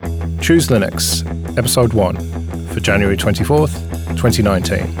Choose Linux, Episode 1, for January 24th,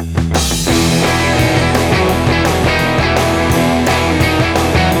 2019.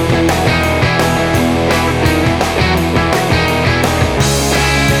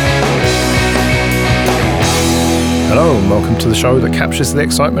 Hello and welcome to the show that captures the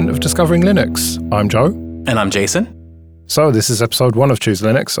excitement of discovering Linux. I'm Joe. And I'm Jason. So this is episode 1 of Choose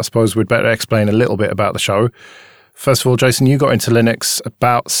Linux. I suppose we'd better explain a little bit about the show. First of all, Jason, you got into Linux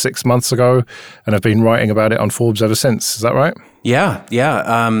about 6 months ago and have been writing about it on Forbes ever since. Is that right? Yeah.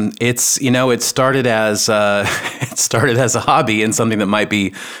 It started as a hobby and something that might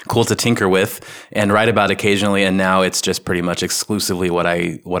be cool to tinker with and write about occasionally, and now it's just pretty much exclusively what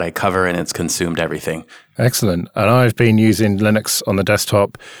I cover, and it's consumed everything. Excellent. And I've been using Linux on the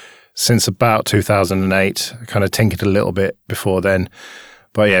desktop since about 2008. I kind of tinkered a little bit before then.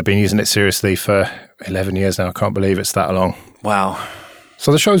 But yeah, I've been using it seriously for 11 years now. I can't believe it's that long. Wow.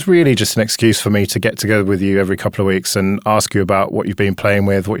 So the show's really just an excuse for me to get together with you every couple of weeks and ask you about what you've been playing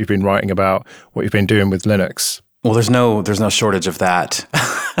with, what you've been writing about, what you've been doing with Linux. Well, there's no shortage of that.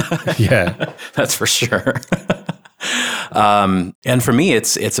 Yeah. That's for sure. And for me,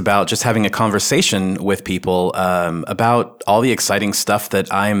 it's about just having a conversation with people about all the exciting stuff that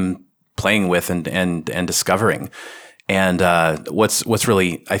I'm playing with and discovering. And what's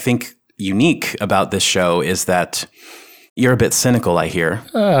really, I think, unique about this show is that you're a bit cynical, I hear.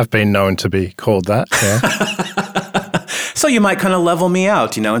 I've been known to be called that, yeah. So you might kind of level me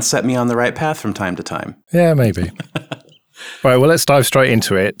out, and set me on the right path from time to time. Yeah, maybe. Right, well, let's dive straight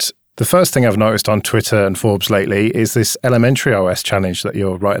into it. The first thing I've noticed on Twitter and Forbes lately is this Elementary OS challenge that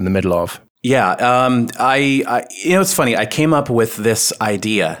you're right in the middle of. Yeah, it's funny. I came up with this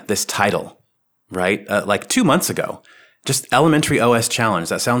idea, this title, right? Like 2 months ago. Just Elementary OS Challenge.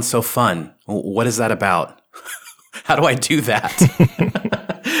 That sounds so fun. What is that about? How do I do that?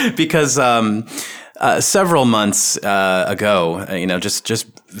 Because several months ago,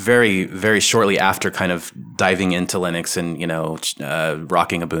 just very, very shortly after kind of diving into Linux and,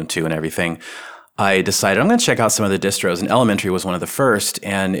 rocking Ubuntu and everything, I decided I'm going to check out some of the distros. And Elementary was one of the first.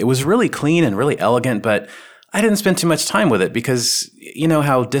 And it was really clean and really elegant, but I didn't spend too much time with it because you know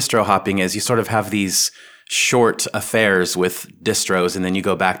how distro hopping is. You sort of have these short affairs with distros, and then you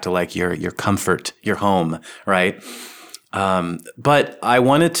go back to like your comfort, your home, right? But I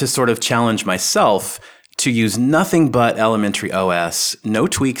wanted to sort of challenge myself to use nothing but Elementary OS, no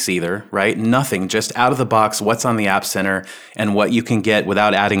tweaks either, right? Nothing, just out of the box, what's on the App Center and what you can get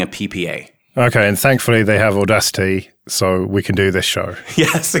without adding a PPA. Okay, and thankfully they have Audacity, so we can do this show.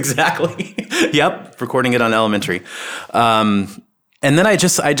 Yes, exactly. Yep, recording it on Elementary. And then I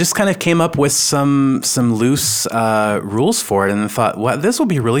just kind of came up with some loose rules for it, and thought, well, this will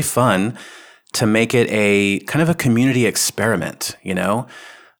be really fun to make it a kind of a community experiment.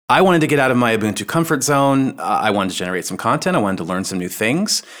 I wanted to get out of my Ubuntu comfort zone. I wanted to generate some content. I wanted to learn some new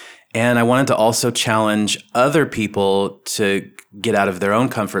things, and I wanted to also challenge other people to get out of their own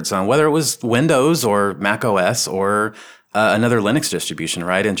comfort zone, whether it was Windows or Mac OS or another Linux distribution,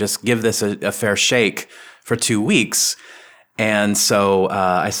 right? And just give this a fair shake for 2 weeks. And so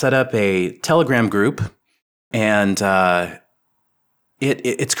I set up a Telegram group, and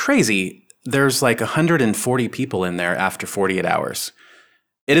it's crazy. There's like 140 people in there after 48 hours.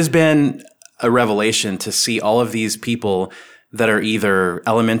 It has been a revelation to see all of these people that are either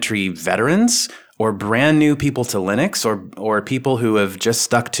Elementary veterans or brand new people to Linux, or people who have just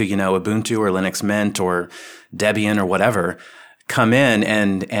stuck to, Ubuntu or Linux Mint or Debian or whatever, come in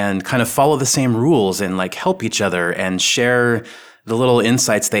and kind of follow the same rules and like help each other and share the little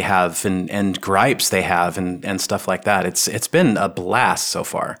insights they have and gripes they have and stuff like that. It's been a blast so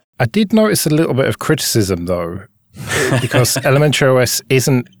far. I did notice a little bit of criticism though, because Elementary OS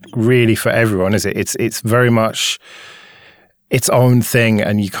isn't really for everyone, is it? It's very much its own thing,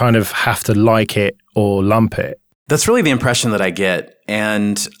 and you kind of have to like it or lump it. That's really the impression that I get,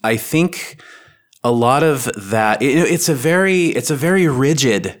 and I think a lot of that, it's a very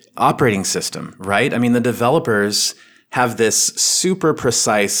rigid operating system, right? I mean, the developers have this super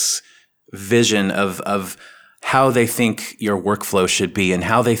precise vision of how they think your workflow should be and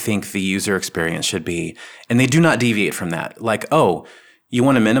how they think the user experience should be. And they do not deviate from that. Like, oh, you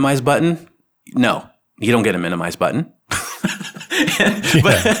want a minimize button? No, you don't get a minimize button.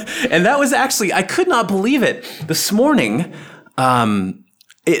 And that was actually, I could not believe it. This morning,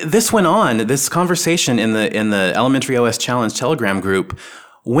 this conversation in the Elementary OS Challenge Telegram group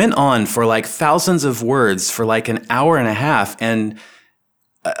went on for like thousands of words for like an hour and a half. And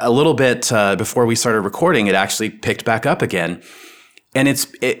a little bit before we started recording, it actually picked back up again. And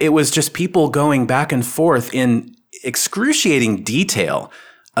it was just people going back and forth in excruciating detail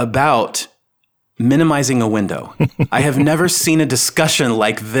about minimizing a window. I have never seen a discussion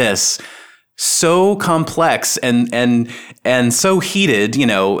like this, so complex and so heated,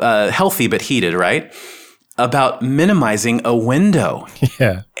 healthy but heated, right? About minimizing a window.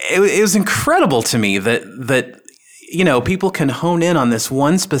 Yeah. It was incredible to me that people can hone in on this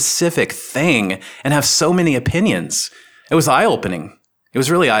one specific thing and have so many opinions. It was eye-opening. It was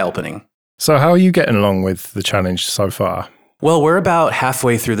really eye-opening. So how are you getting along with the challenge so far? Well, we're about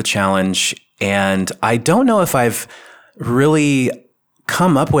halfway through the challenge, and I don't know if I've really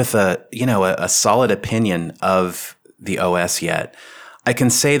come up with a solid opinion of the OS yet. I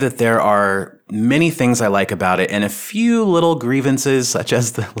can say that there are many things I like about it and a few little grievances, such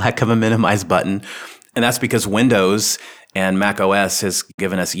as the lack of a minimize button. And that's because Windows and Mac OS has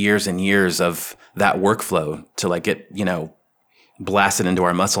given us years and years of that workflow to get, blasted into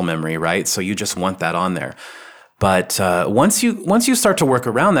our muscle memory, right? So you just want that on there. But once you start to work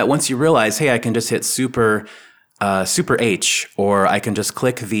around that, once you realize, hey, I can just hit Super H, or I can just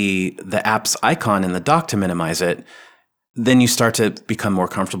click the app's icon in the dock to minimize it, then you start to become more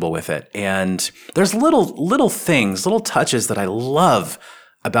comfortable with it. And there's little things, little touches that I love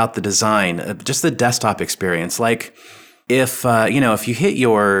about the design, just the desktop experience. Like if you hit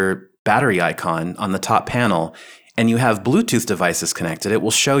your battery icon on the top panel and you have Bluetooth devices connected, it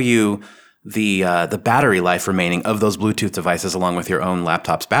will show you the battery life remaining of those Bluetooth devices along with your own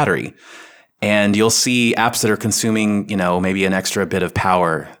laptop's battery. And you'll see apps that are consuming, maybe an extra bit of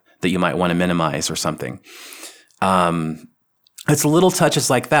power that you might want to minimize or something. It's little touches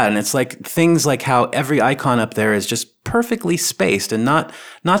like that. And it's like things like how every icon up there is just perfectly spaced and not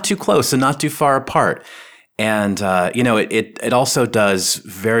too close and not too far apart. And, it also does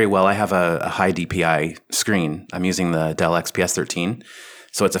very well. I have a high DPI screen. I'm using the Dell XPS 13.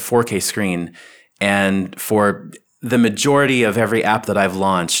 So it's a 4K screen. And for the majority of every app that I've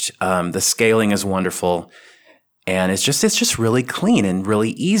launched, the scaling is wonderful. And it's just really clean and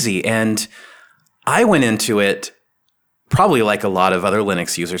really easy. And I went into it probably like a lot of other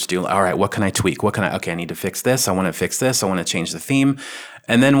Linux users do. All right, what can I tweak? I need to fix this. I want to fix this. I want to change the theme.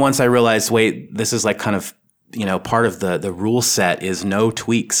 And then once I realized, wait, this is like kind of, part of the rule set is no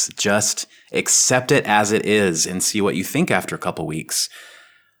tweaks. Just accept it as it is and see what you think after a couple weeks.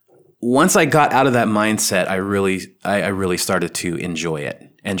 Once I got out of that mindset, I really started to enjoy it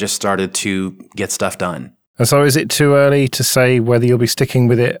and just started to get stuff done. And so is it too early to say whether you'll be sticking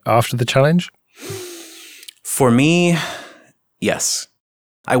with it after the challenge? For me, yes.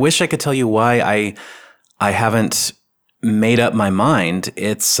 I wish I could tell you why I haven't made up my mind.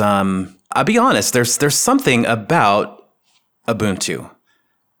 It's I'll be honest, there's something about Ubuntu.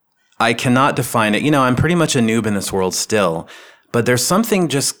 I cannot define it. I'm pretty much a noob in this world still, but there's something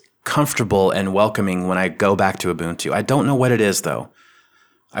just comfortable and welcoming when I go back to Ubuntu. I don't know what it is though.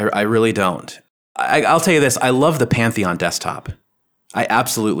 I really don't. I'll tell you this, I love the Pantheon desktop. I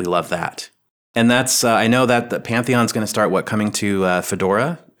absolutely love that. And that's, I know that the Pantheon's going to start coming to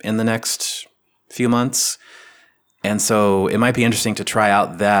Fedora in the next few months. And so it might be interesting to try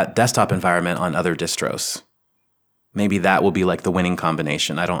out that desktop environment on other distros. Maybe that will be like the winning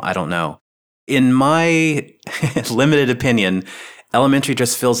combination. I don't know. In my limited opinion, Elementary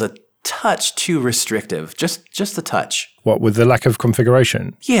just feels a touch too restrictive, just a touch. What, with the lack of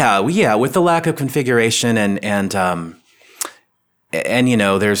configuration? Yeah, with the lack of configuration and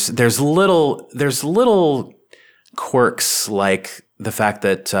there's little quirks like the fact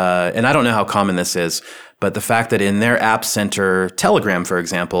that and I don't know how common this is, but the fact that in their App Center, Telegram, for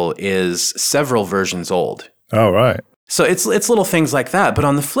example, is several versions old. Oh, right. So it's little things like that. But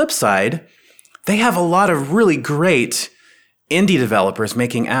on the flip side, they have a lot of really great indie developers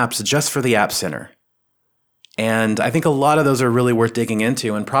making apps just for the App Center. And I think a lot of those are really worth digging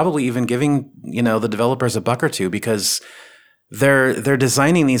into and probably even giving, the developers a buck or two because they're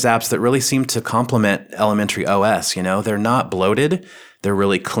designing these apps that really seem to complement Elementary OS. They're not bloated. They're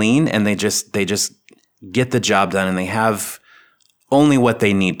really clean and they just get the job done and they have only what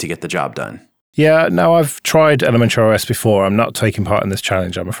they need to get the job done. Yeah, no, I've tried Elementary OS before. I'm not taking part in this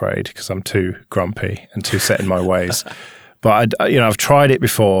challenge, I'm afraid, because I'm too grumpy and too set in my ways. But I've tried it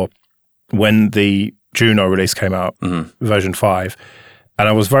before when the Juno release came out, version 5, and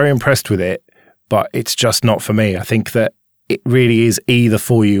I was very impressed with it, but it's just not for me. I think that it really is either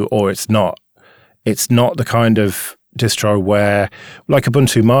for you or it's not. It's not the kind of distro where, like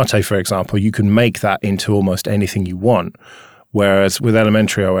Ubuntu Mate, for example, you can make that into almost anything you want. Whereas with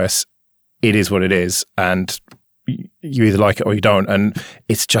Elementary OS, it is what it is, and you either like it or you don't. And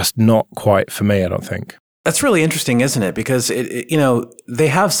it's just not quite for me, I don't think. That's really interesting, isn't it? Because they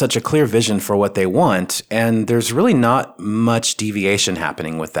have such a clear vision for what they want, and there's really not much deviation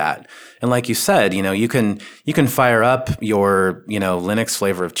happening with that. And like you said, you can fire up your, Linux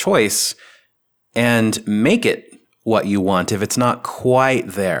flavor of choice and make it what you want if it's not quite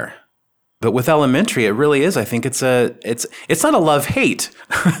there. But with Elementary, it really is. I think it's not a love-hate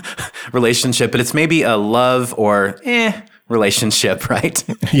relationship, but it's maybe a love or relationship, right?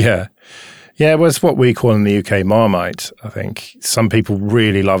 Yeah. Yeah, well, it's what we call in the UK Marmite, I think. Some people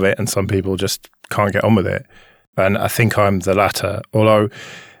really love it and some people just can't get on with it. And I think I'm the latter, although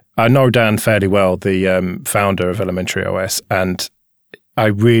I know Dan fairly well, the founder of Elementary OS, and I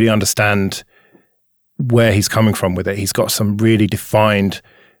really understand where he's coming from with it. He's got some really defined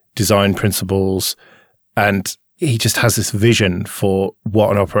design principles, and he just has this vision for what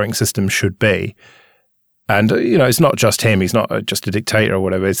an operating system should be. And, it's not just him. He's not just a dictator or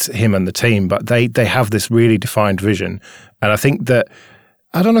whatever. It's him and the team, but they have this really defined vision. And I think that,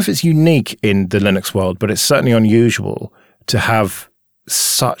 I don't know if it's unique in the Linux world, but it's certainly unusual to have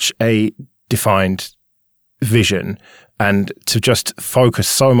such a defined vision and to just focus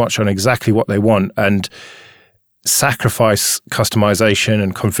so much on exactly what they want and sacrifice customization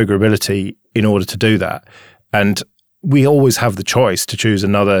and configurability in order to do that. And we always have the choice to choose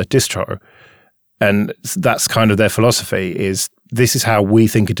another distro. And that's kind of their philosophy, is this is how we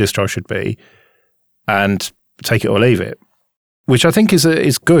think a distro should be, and take it or leave it, which I think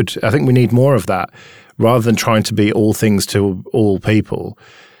is good. I think we need more of that rather than trying to be all things to all people.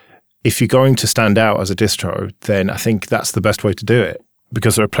 If you're going to stand out as a distro, then I think that's the best way to do it,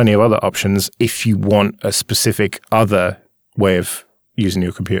 because there are plenty of other options if you want a specific other way of using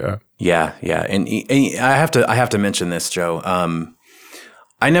your computer. Yeah. And I have to mention this, Joe.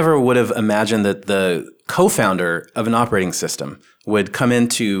 I never would have imagined that the co-founder of an operating system would come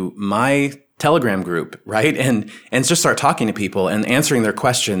into my Telegram group, right? And just start talking to people and answering their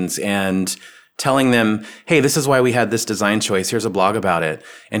questions and telling them, hey, this is why we had this design choice. Here's a blog about it.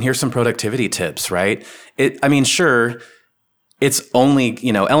 And here's some productivity tips, right? Sure, it's only,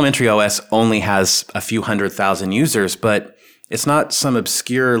 Elementary OS only has a few 100,000 users, but it's not some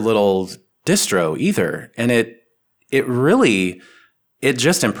obscure little distro either. And it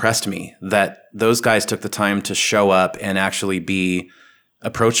just impressed me that those guys took the time to show up and actually be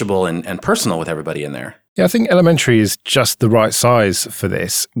approachable and personal with everybody in there. Yeah, I think Elementary is just the right size for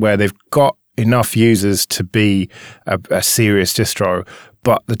this, where they've got enough users to be a serious distro,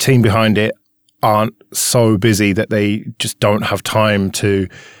 but the team behind it aren't so busy that they just don't have time to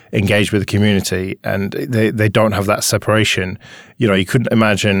engage with the community, and they don't have that separation. You couldn't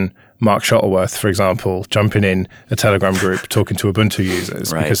imagine Mark Shuttleworth, for example, jumping in a Telegram group talking to Ubuntu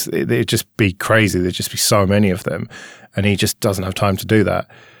users, right? Because it'd just be crazy. There'd just be so many of them, and he just doesn't have time to do that.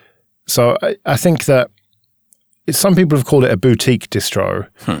 So I think that some people have called it a boutique distro,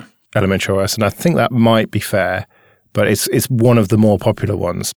 Elementary OS, and I think that might be fair, but it's one of the more popular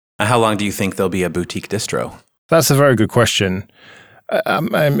ones. How long do you think there'll be a boutique distro? That's a very good question.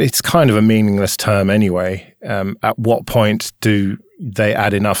 It's kind of a meaningless term anyway. At what point do they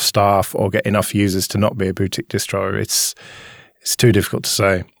add enough staff or get enough users to not be a boutique distro? It's too difficult to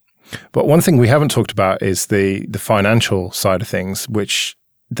say. But one thing we haven't talked about is the financial side of things, which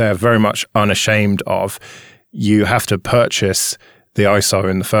they're very much unashamed of. You have to purchase the ISO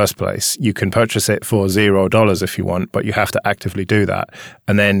in the first place. You can purchase it for $0 if you want, but you have to actively do that.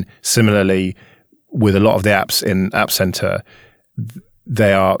 And then similarly, with a lot of the apps in App Center,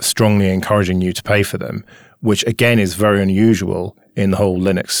 they are strongly encouraging you to pay for them, which again is very unusual in the whole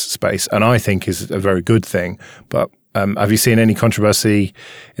Linux space, and I think is a very good thing. But have you seen any controversy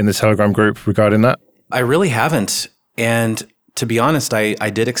in the Telegram group regarding that? I really haven't. And to be honest, I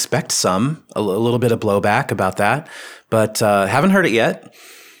did expect a little bit of blowback about that, but haven't heard it yet.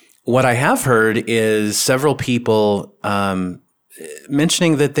 What I have heard is several people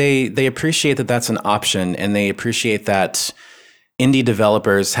mentioning that they appreciate that that's an option, and they appreciate that indie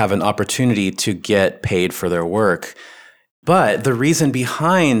developers have an opportunity to get paid for their work. But the reason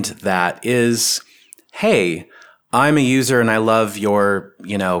behind that is, hey, I'm a user and I love your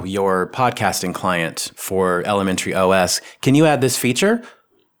podcasting client for Elementary OS. Can you add this feature?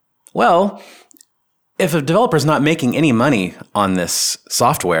 Well, if a developer's not making any money on this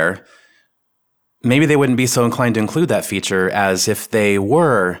software, maybe they wouldn't be so inclined to include that feature as if they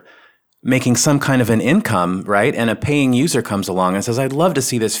were making some kind of an income, right? And a paying user comes along and says, I'd love to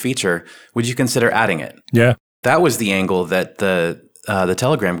see this feature. Would you consider adding it? Yeah. That was the angle that the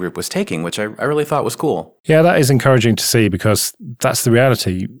Telegram group was taking, which I really thought was cool. Yeah, that is encouraging to see, because that's the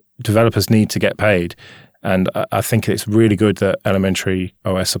reality. Developers need to get paid. And I think it's really good that Elementary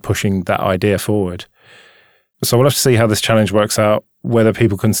OS are pushing that idea forward. So we'll have to see how this challenge works out, whether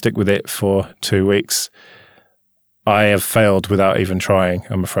people can stick with it for 2 weeks. I have failed without even trying,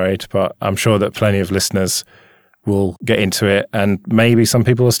 I'm afraid, but I'm sure that plenty of listeners will get into it, and maybe some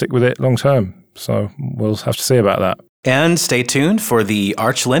people will stick with it long term. So we'll have to see about that. And stay tuned for the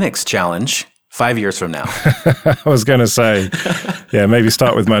Arch Linux challenge 5 years from now. I was going to say, yeah, maybe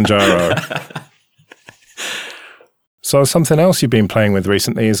start with Manjaro. So something else you've been playing with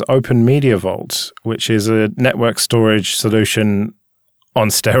recently is OpenMediaVault, which is a network storage solution on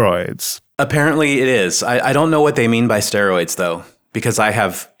steroids. Apparently it is. I don't know what they mean by steroids, though, because I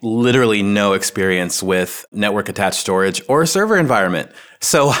have literally no experience with network-attached storage or a server environment.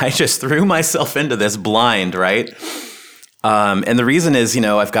 So I just threw myself into this blind, right? And the reason is,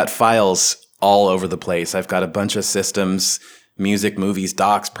 I've got files all over the place. I've got a bunch of systems, music, movies,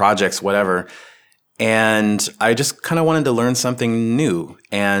 docs, projects, whatever. And I just kind of wanted to learn something new.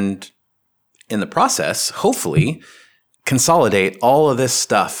 And in the process, hopefully, consolidate all of this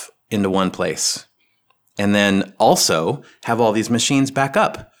stuff into one place. And then also have all these machines back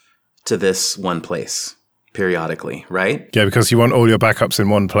up to this one place periodically, right? Yeah, because you want all your backups in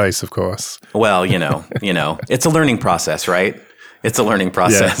one place, of course. Well, it's a learning process, right? It's a learning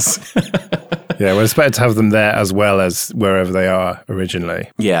process. Yeah, well, it's better to have them there as well as wherever they are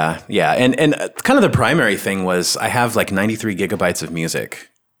originally. Yeah. And kind of the primary thing was I have like 93 gigabytes of music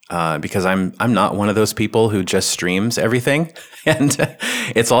because I'm not one of those people who just streams everything. And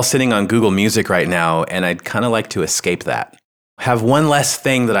it's all sitting on Google Music right now, and I'd kind of like to escape that. Have one less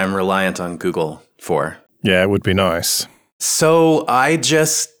thing that I'm reliant on Google for. Yeah, it would be nice. So I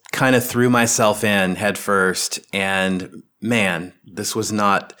just kind of threw myself in head first, and man, this was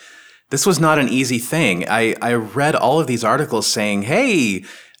not an easy thing. I read all of these articles saying, hey,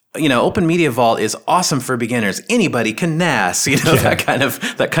 OpenMediaVault is awesome for beginners. Anybody can NAS, that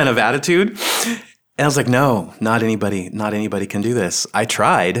kind of attitude. And I was like, no, not anybody can do this. I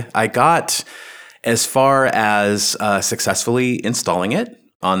tried. I got as far as successfully installing it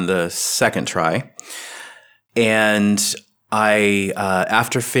on the second try. And I,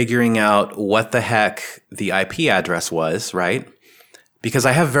 after figuring out what the heck the IP address was, right? Because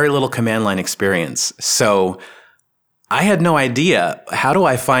I have very little command line experience. So I had no idea. How do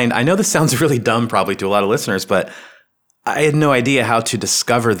I find, I know this sounds really dumb probably to a lot of listeners, but I had no idea how to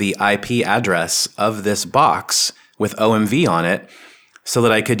discover the IP address of this box with OMV on it so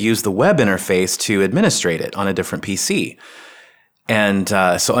that I could use the web interface to administrate it on a different PC. And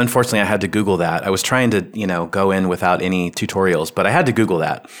so unfortunately, I had to Google that. I was trying to, go in without any tutorials, but I had to Google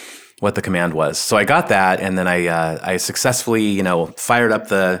that, what the command was. So I got that, and then I successfully, fired up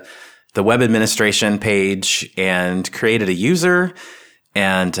the web administration page and created a user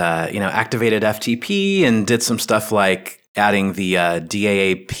and, activated FTP and did some stuff like adding the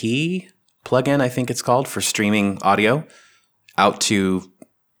DAAP plugin, I think it's called, for streaming audio out to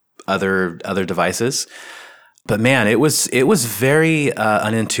other devices. But man, it was very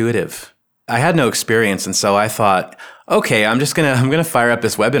unintuitive. I had no experience, and so I thought, okay, I'm gonna fire up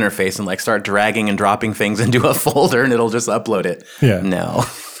this web interface and like start dragging and dropping things into a folder, and it'll just upload it. Yeah. No,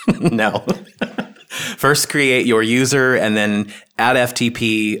 no. First, create your user, and then add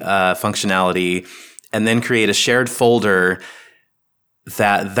FTP functionality, and then create a shared folder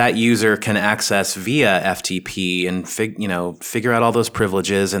that user can access via FTP, and figure out all those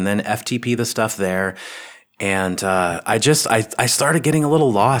privileges, and then FTP the stuff there. And I started getting a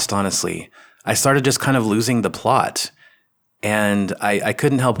little lost, honestly. I started just kind of losing the plot. And I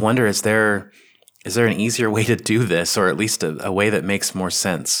couldn't help wonder, is there an easier way to do this, or at least a way that makes more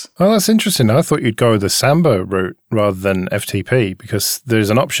sense? Oh, that's interesting. I thought you'd go the Samba route rather than FTP, because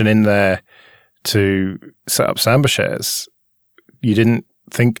there's an option in there to set up Samba shares. You didn't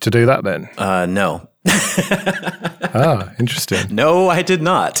think to do that then? No. Interesting. No, I did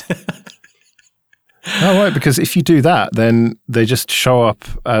not. Oh, right, because if you do that, then they just show up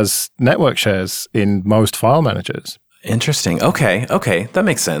as network shares in most file managers. Interesting. Okay, that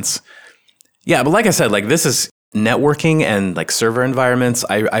makes sense. Yeah, but like I said, like this is networking and like server environments.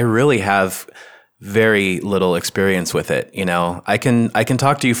 I really have very little experience with it. I can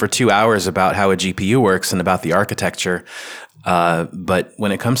talk to you for 2 hours about how a GPU works and about the architecture, but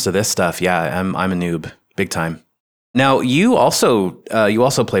when it comes to this stuff, yeah, I'm a noob, big time. Now, you also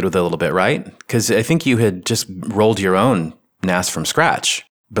played with it a little bit, right? Because I think you had just rolled your own NAS from scratch.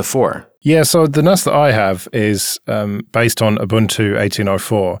 before? Yeah, so the NAS that I have is based on Ubuntu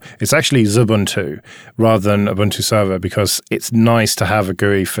 18.04. It's actually Xubuntu rather than Ubuntu Server because it's nice to have a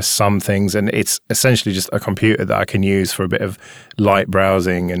GUI for some things, and it's essentially just a computer that I can use for a bit of light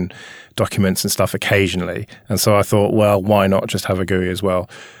browsing and documents and stuff occasionally. And so I thought, well, why not just have a GUI as well?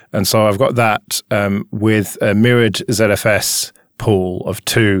 And so I've got that with a mirrored ZFS pool of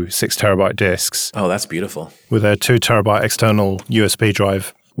 2 6-terabyte disks. Oh, that's beautiful. With a 2-terabyte external USB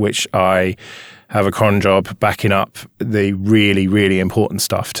drive, which I have a cron job backing up the really, really important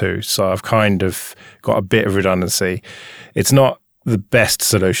stuff too. So I've kind of got a bit of redundancy. It's not the best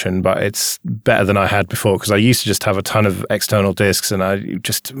solution, but it's better than I had before because I used to just have a ton of external disks and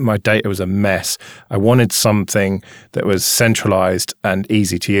my data was a mess. I wanted something that was centralized and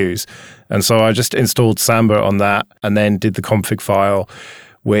easy to use. And so I just installed Samba on that and then did the config file,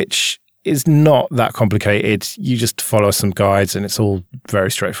 which is not that complicated. You just follow some guides and it's all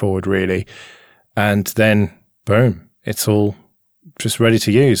very straightforward, really. And then, boom, it's all just ready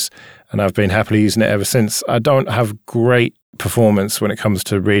to use. And I've been happily using it ever since. I don't have great performance when it comes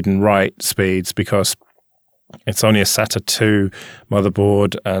to read and write speeds because it's only a SATA 2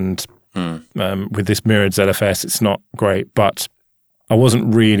 motherboard and with this mirrored ZFS, it's not great. But I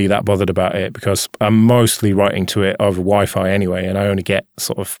wasn't really that bothered about it because I'm mostly writing to it over Wi-Fi anyway, and I only get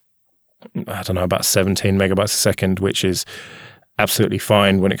sort of, I don't know, about 17 megabytes a second, which is absolutely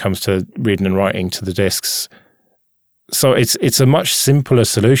fine when it comes to reading and writing to the disks. So it's a much simpler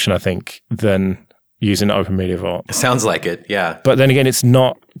solution, I think, than using OpenMediaVault. It sounds like it, yeah. But then again, it's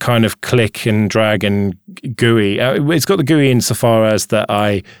not kind of click and drag and GUI. It's got the GUI insofar as that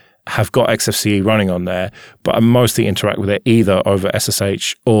I have got XFCE running on there, but I mostly interact with it either over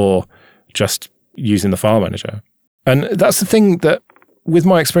SSH or just using the file manager. And that's the thing that, with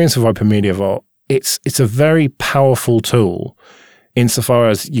my experience of OpenMediaVault, it's a very powerful tool insofar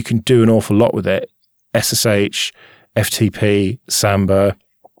as you can do an awful lot with it. SSH, FTP, Samba,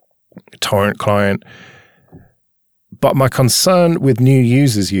 torrent client. But my concern with new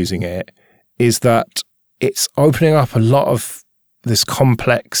users using it is that it's opening up a lot of this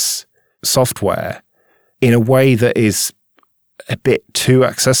complex software in a way that is a bit too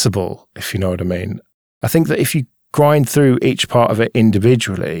accessible, if you know what I mean. I think that if you grind through each part of it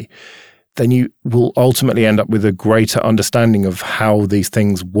individually, then you will ultimately end up with a greater understanding of how these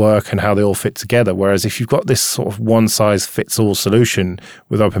things work and how they all fit together. Whereas if you've got this sort of one-size-fits-all solution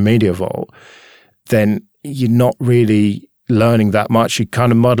with OpenMediaVault, then you're not really learning that much. You're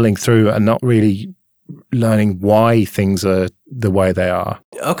kind of muddling through and not really learning why things are the way they are.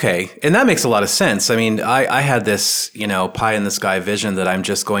 Okay. And that makes a lot of sense. I mean, I had this, pie in the sky vision that I'm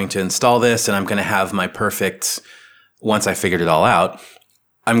just going to install this and I'm going to have my perfect, once I figured it all out,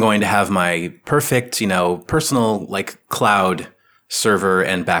 I'm going to have my perfect, personal cloud server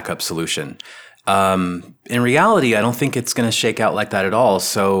and backup solution. In reality, I don't think it's going to shake out like that at all.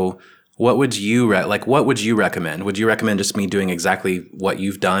 So what would you recommend? Would you recommend just me doing exactly what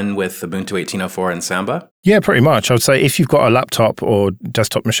you've done with Ubuntu 18.04 and Samba? Yeah, pretty much. I would say if you've got a laptop or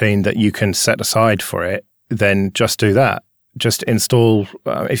desktop machine that you can set aside for it, then just do that. Just install,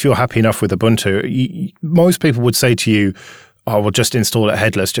 if you're happy enough with Ubuntu, most people would say to you, oh, well, just install it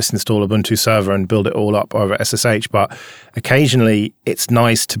headless, just install Ubuntu server and build it all up over SSH. But occasionally it's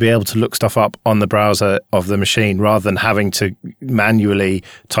nice to be able to look stuff up on the browser of the machine rather than having to manually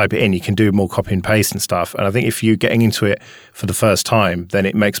type it in. You can do more copy and paste and stuff. And I think if you're getting into it for the first time, then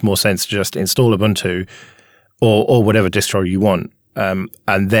it makes more sense to just install Ubuntu or whatever distro you want and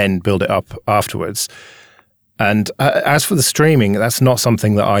then build it up afterwards. And as for the streaming, that's not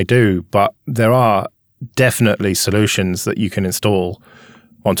something that I do, but there are definitely solutions that you can install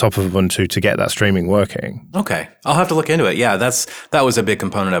on top of Ubuntu to get that streaming working. Okay. I'll have to look into it. Yeah, that was a big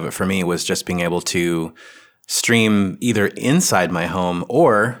component of it for me, was just being able to stream either inside my home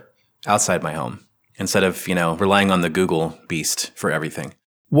or outside my home instead of, relying on the Google beast for everything.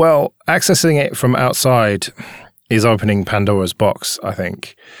 Well, accessing it from outside is opening Pandora's box, I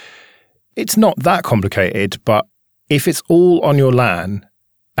think. It's not that complicated, but if it's all on your LAN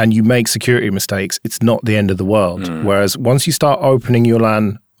and you make security mistakes, it's not the end of the world. Whereas once you start opening your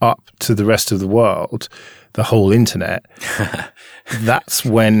LAN up to the rest of the world, the whole internet, that's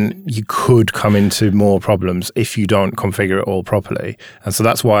when you could come into more problems if you don't configure it all properly. And so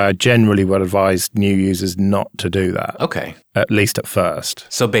that's why I generally would advise new users not to do that. Okay. At least at first.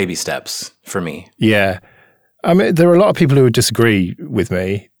 So baby steps for me. Yeah. I mean, there are a lot of people who would disagree with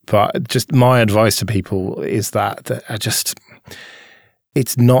me, but just my advice to people is that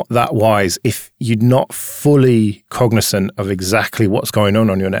it's not that wise. If you're not fully cognizant of exactly what's going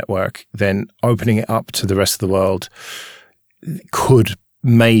on your network, then opening it up to the rest of the world could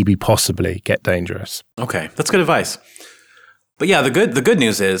maybe possibly get dangerous. Okay, that's good advice. But yeah, the good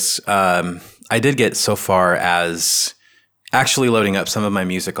news is I did get so far as actually loading up some of my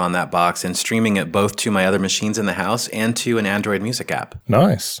music on that box and streaming it both to my other machines in the house and to an Android music app.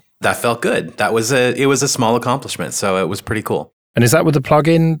 Nice. That felt good. It was a small accomplishment, so it was pretty cool. And is that with the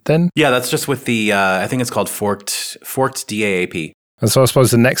plugin then? Yeah, that's just with the I think it's called forked DAAP. And so I suppose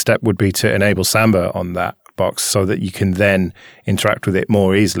the next step would be to enable Samba on that box so that you can then interact with it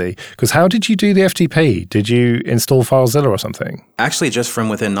more easily. Because how did you do the FTP? Did you install FileZilla or something? Actually, just from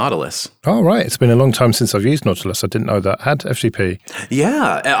within Nautilus. Oh, right. It's been a long time since I've used Nautilus. I didn't know that had FTP.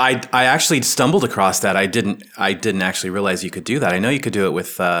 Yeah, I actually stumbled across that. I didn't actually realize you could do that. I know you could do it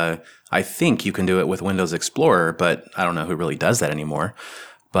with, I think you can do it with Windows Explorer, but I don't know who really does that anymore.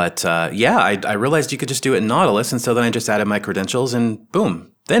 But yeah, I realized you could just do it in Nautilus. And so then I just added my credentials and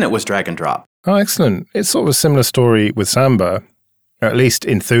boom, then it was drag and drop. Oh, excellent. It's sort of a similar story with Samba. At least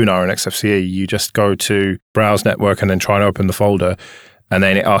in Thunar and XFCE, you just go to Browse Network and then try and open the folder. And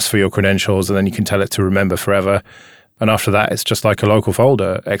then it asks for your credentials and then you can tell it to remember forever. And after that, it's just like a local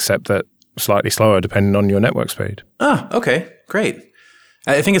folder, except that slightly slower depending on your network speed. Ah, okay, great.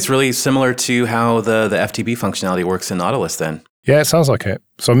 I think it's really similar to how the FTP functionality works in Nautilus then. Yeah, it sounds like it.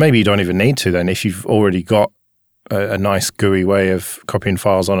 So maybe you don't even need to then if you've already got a nice GUI way of copying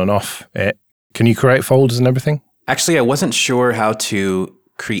files on and off it. Can you create folders and everything? Actually, I wasn't sure how to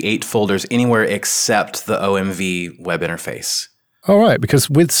create folders anywhere except the OMV web interface. All right, because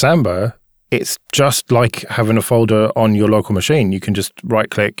with Samba, it's just like having a folder on your local machine. You can just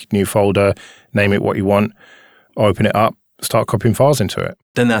right-click, new folder, name it what you want, open it up, start copying files into it.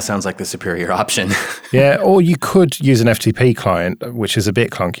 Then that sounds like the superior option. Yeah, or you could use an FTP client, which is a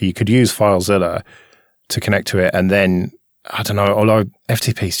bit clunky. You could use FileZilla to connect to it and then I don't know, although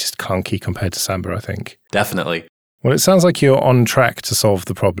FTP is just clunky compared to Samba, I think. Definitely. Well, it sounds like you're on track to solve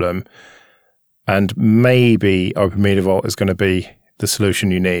the problem, and maybe OpenMediaVault is going to be the solution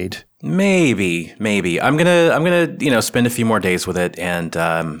you need. Maybe. I'm gonna spend a few more days with it and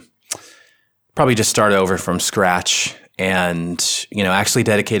probably just start over from scratch and actually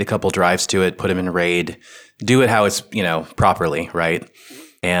dedicate a couple drives to it, put them in RAID, do it how it's properly, right?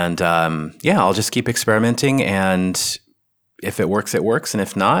 And yeah, I'll just keep experimenting and if it works, it works. And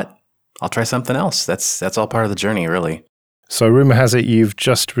if not, I'll try something else. That's all part of the journey, really. So rumor has it you've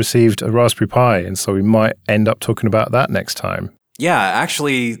just received a Raspberry Pi, and so we might end up talking about that next time. Yeah,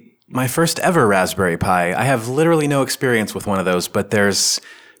 actually, my first ever Raspberry Pi. I have literally no experience with one of those, but there's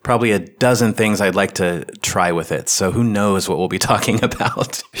probably a dozen things I'd like to try with it. So who knows what we'll be talking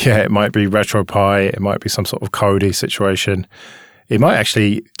about. Yeah, it might be RetroPie. It might be some sort of Kodi situation. It might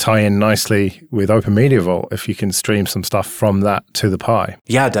actually tie in nicely with OpenMediaVault if you can stream some stuff from that to the Pi.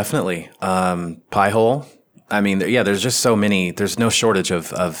 Yeah, definitely. Pi-hole. I mean, yeah, there's just so many. There's no shortage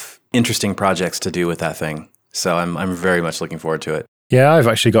of interesting projects to do with that thing. So I'm very much looking forward to it. Yeah, I've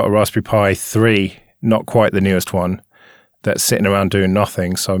actually got a Raspberry Pi 3, not quite the newest one, that's sitting around doing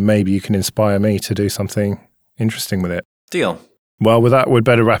nothing. So maybe you can inspire me to do something interesting with it. Deal. Well, with that, we'd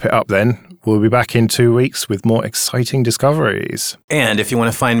better wrap it up then. We'll be back in 2 weeks with more exciting discoveries. And if you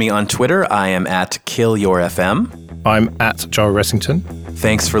want to find me on Twitter, I am at KillYourFM. I'm at Joe Ressington.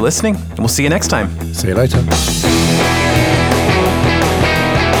 Thanks for listening, and we'll see you next time. See you later.